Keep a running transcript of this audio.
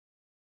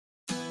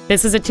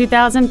This is a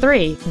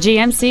 2003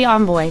 GMC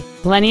Envoy.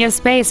 Plenty of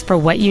space for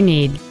what you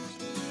need.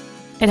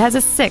 It has a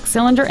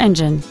 6-cylinder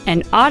engine,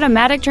 an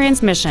automatic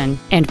transmission,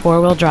 and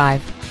 4-wheel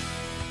drive.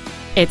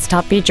 Its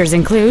top features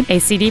include a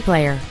CD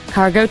player,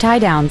 cargo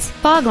tie-downs,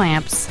 fog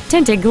lamps,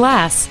 tinted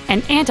glass,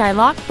 an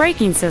anti-lock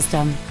braking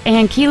system,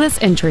 and keyless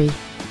entry.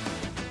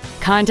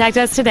 Contact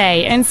us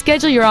today and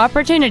schedule your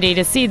opportunity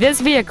to see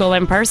this vehicle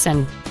in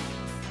person.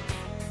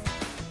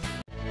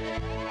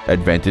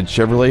 Advantage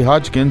Chevrolet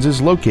Hodgkins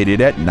is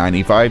located at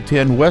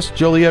 9510 West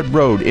Joliet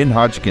Road in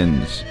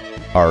Hodgkins.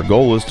 Our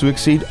goal is to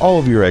exceed all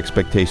of your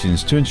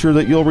expectations to ensure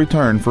that you'll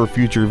return for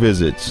future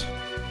visits.